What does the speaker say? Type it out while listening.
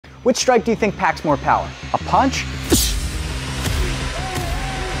Which strike do you think packs more power? A punch?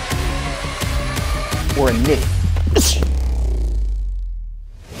 Or a knee?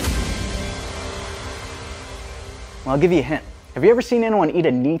 Well, I'll give you a hint. Have you ever seen anyone eat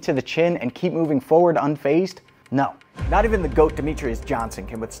a knee to the chin and keep moving forward unfazed? No. Not even the GOAT Demetrious Johnson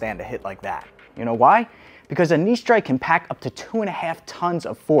can withstand a hit like that. You know why? Because a knee strike can pack up to 2.5 tons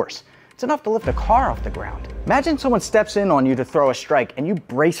of force. It's enough to lift a car off the ground. Imagine someone steps in on you to throw a strike and you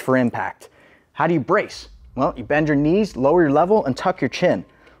brace for impact. How do you brace? Well, you bend your knees, lower your level, and tuck your chin.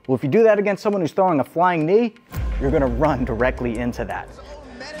 Well, if you do that against someone who's throwing a flying knee, you're gonna run directly into that. His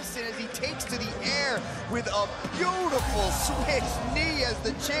own medicine as he takes to the air with a beautiful switch knee as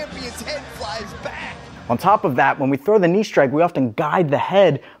the champion's head flies back. On top of that, when we throw the knee strike, we often guide the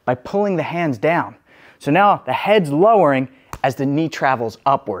head by pulling the hands down. So now the head's lowering as the knee travels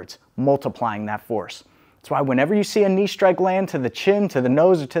upwards, multiplying that force. That's why whenever you see a knee strike land to the chin, to the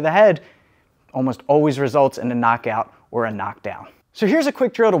nose, or to the head, almost always results in a knockout or a knockdown. So here's a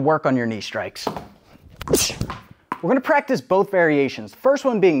quick drill to work on your knee strikes. We're gonna practice both variations. First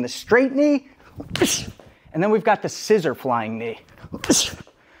one being the straight knee, and then we've got the scissor flying knee.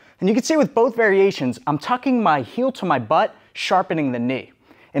 And you can see with both variations, I'm tucking my heel to my butt, sharpening the knee.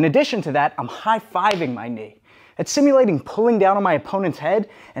 In addition to that, I'm high-fiving my knee. It's simulating pulling down on my opponent's head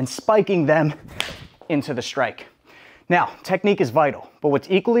and spiking them into the strike. Now, technique is vital, but what's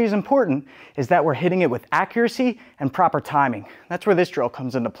equally as important is that we're hitting it with accuracy and proper timing. That's where this drill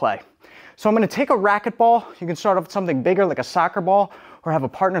comes into play. So I'm gonna take a racquetball. You can start off with something bigger like a soccer ball, or have a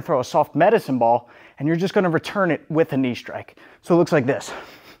partner throw a soft medicine ball, and you're just gonna return it with a knee strike. So it looks like this.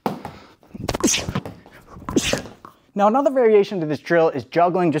 Now, another variation to this drill is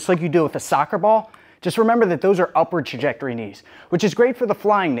juggling just like you do with a soccer ball. Just remember that those are upward trajectory knees, which is great for the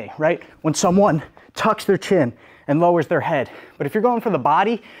flying knee, right? When someone tucks their chin and lowers their head. But if you're going for the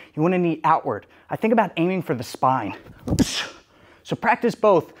body, you want a knee outward. I think about aiming for the spine. So practice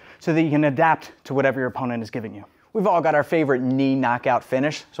both so that you can adapt to whatever your opponent is giving you. We've all got our favorite knee knockout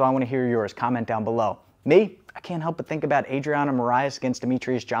finish, so I want to hear yours. Comment down below. Me? I can't help but think about Adriano Moraes against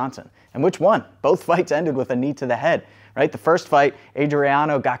Demetrious Johnson. And which one? Both fights ended with a knee to the head, right? The first fight,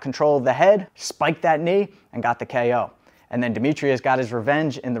 Adriano got control of the head, spiked that knee, and got the KO. And then Demetrious got his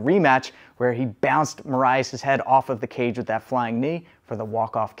revenge in the rematch where he bounced Moraes' head off of the cage with that flying knee for the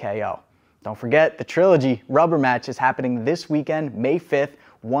walk-off KO. Don't forget, the Trilogy rubber match is happening this weekend, May 5th,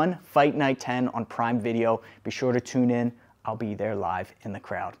 1 Fight Night 10 on Prime Video. Be sure to tune in. I'll be there live in the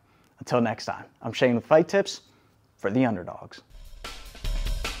crowd. Until next time, I'm Shane with Fight Tips for the Underdogs.